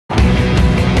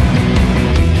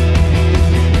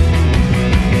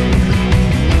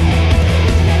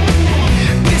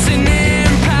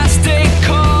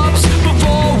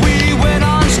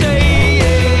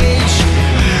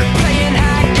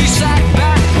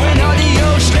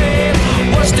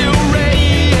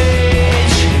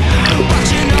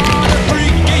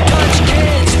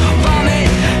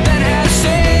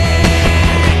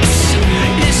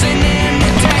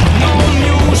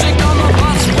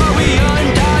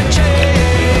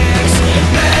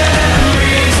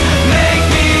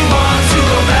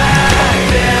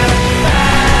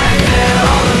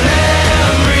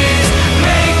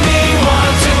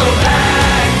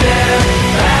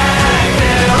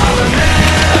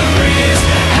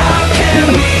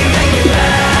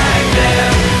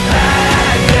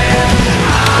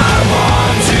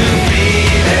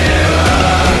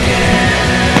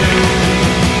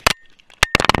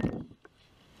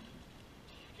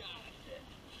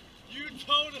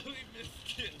totally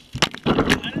missed it. I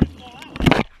didn't fall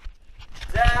out.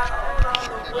 Down on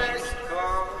the West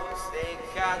Coast, they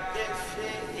got this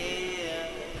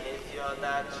singing. If you're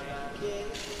not drinking,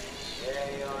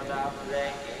 yeah, you're not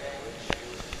playing. But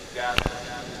you got the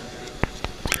music.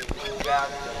 You got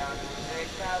the music,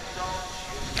 now don't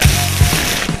you?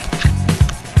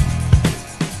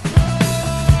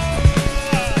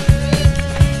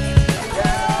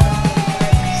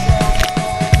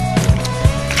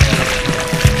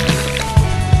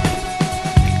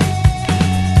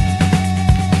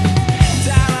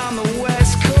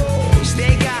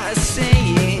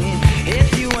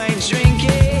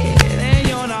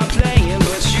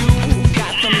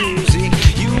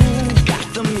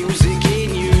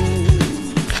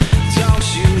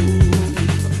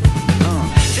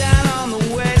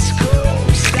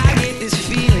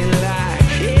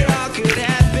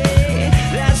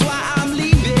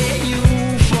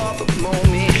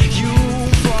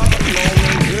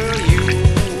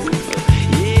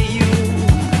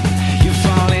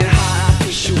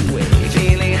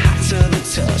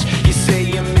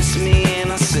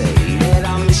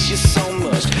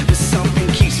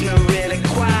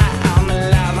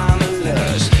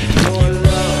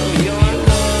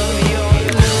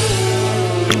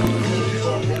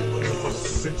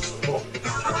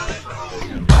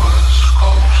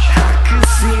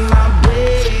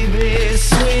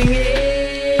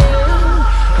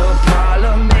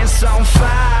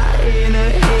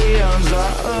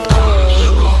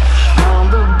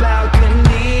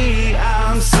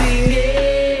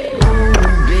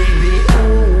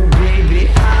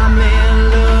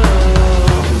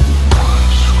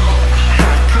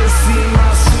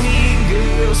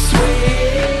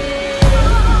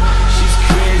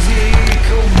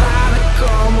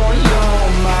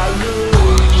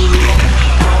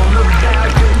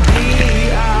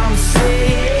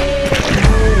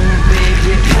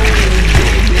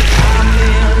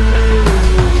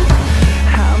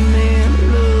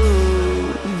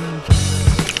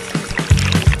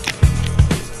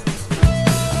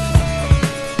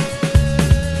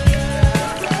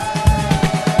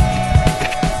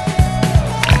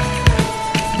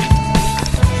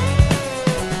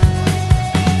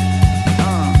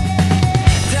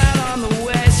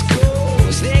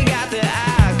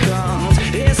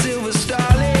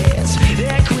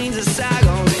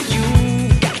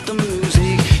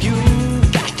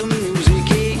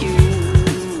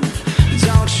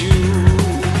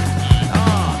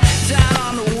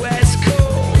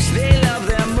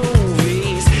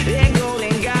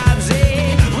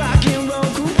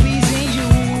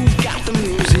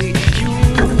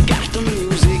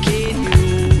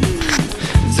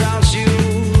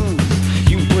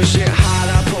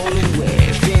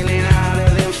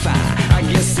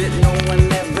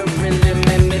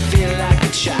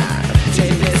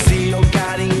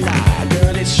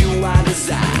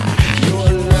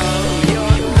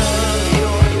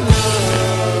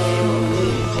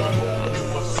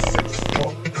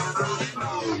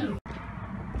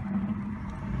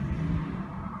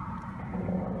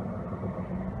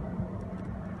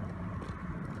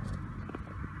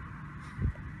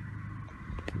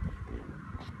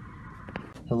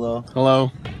 Hello.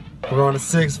 Hello. We're going to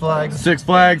Six Flags. Six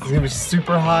Flags. It's gonna be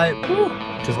super hype.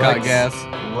 Just got gas.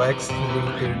 Lex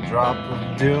Luthor drop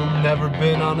of doom. Never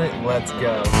been on it. Let's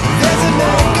go.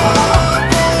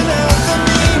 Come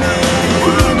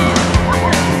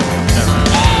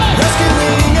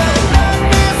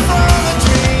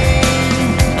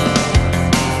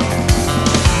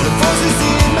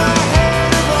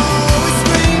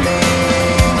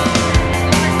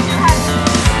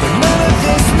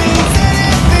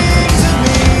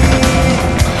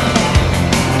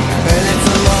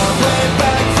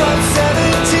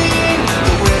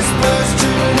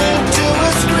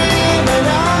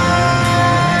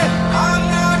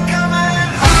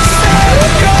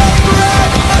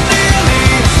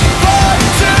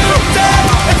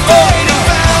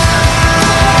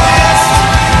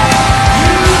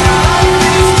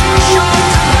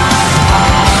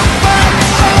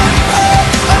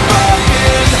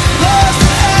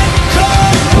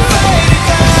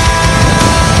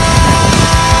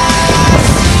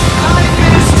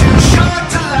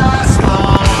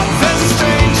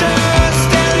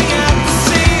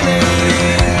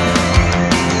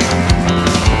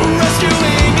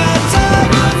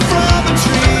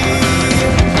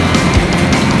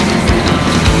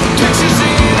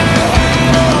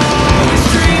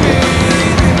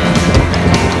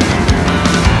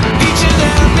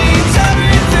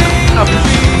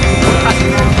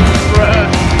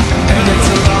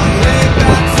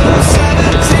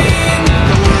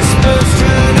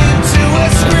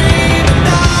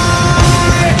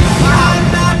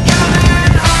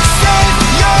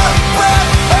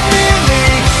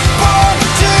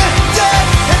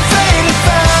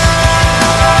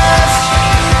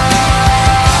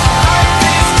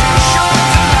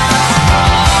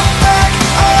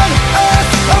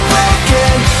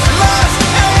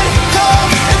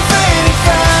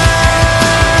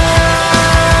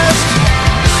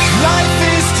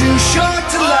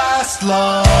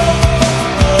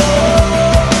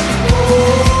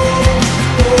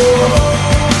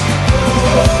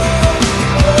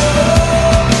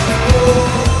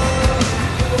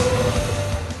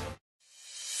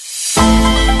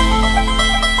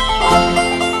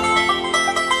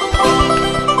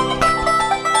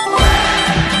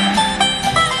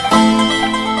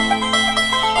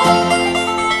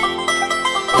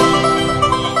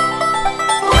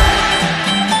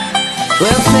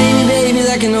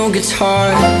guitar.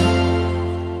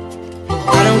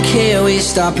 I don't care where you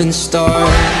stop and start.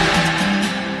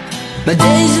 My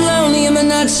days are lonely and my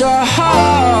nights are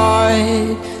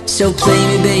hard. So play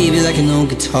me, baby, like an old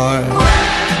guitar.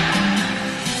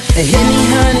 Hit me,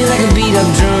 honey, like a beat up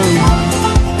drum.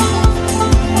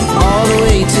 All the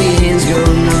way till your hands go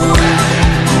numb.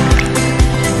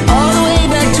 All the way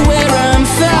back to where I'm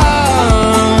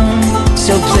from.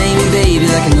 So play me, baby,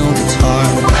 like an old guitar.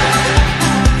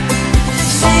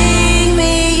 Sing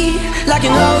me like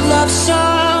an old love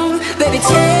song. Baby,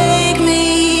 take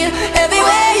me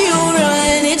everywhere you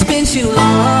run. It's been too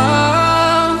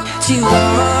long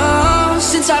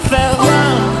since I felt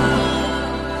young.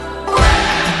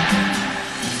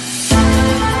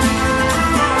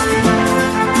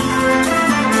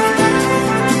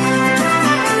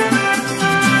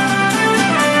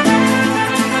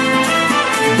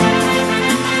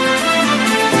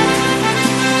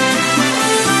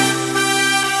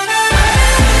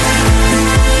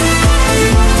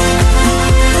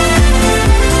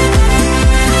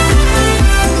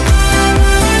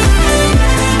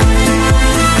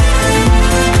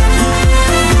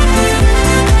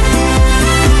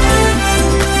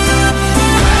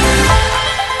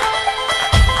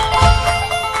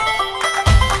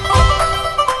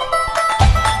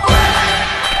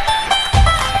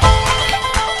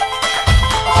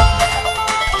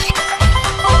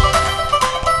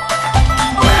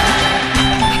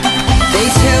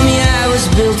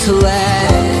 To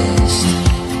last,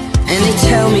 and they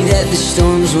tell me that the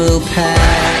storms will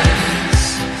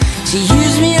pass. To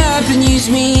use me up and use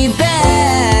me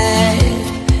back.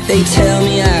 They tell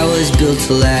me I was built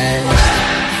to last.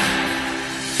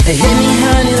 They hit me,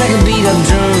 honey, like a beat up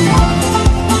drum.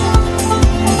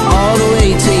 All the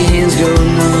way till your hands go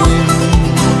numb.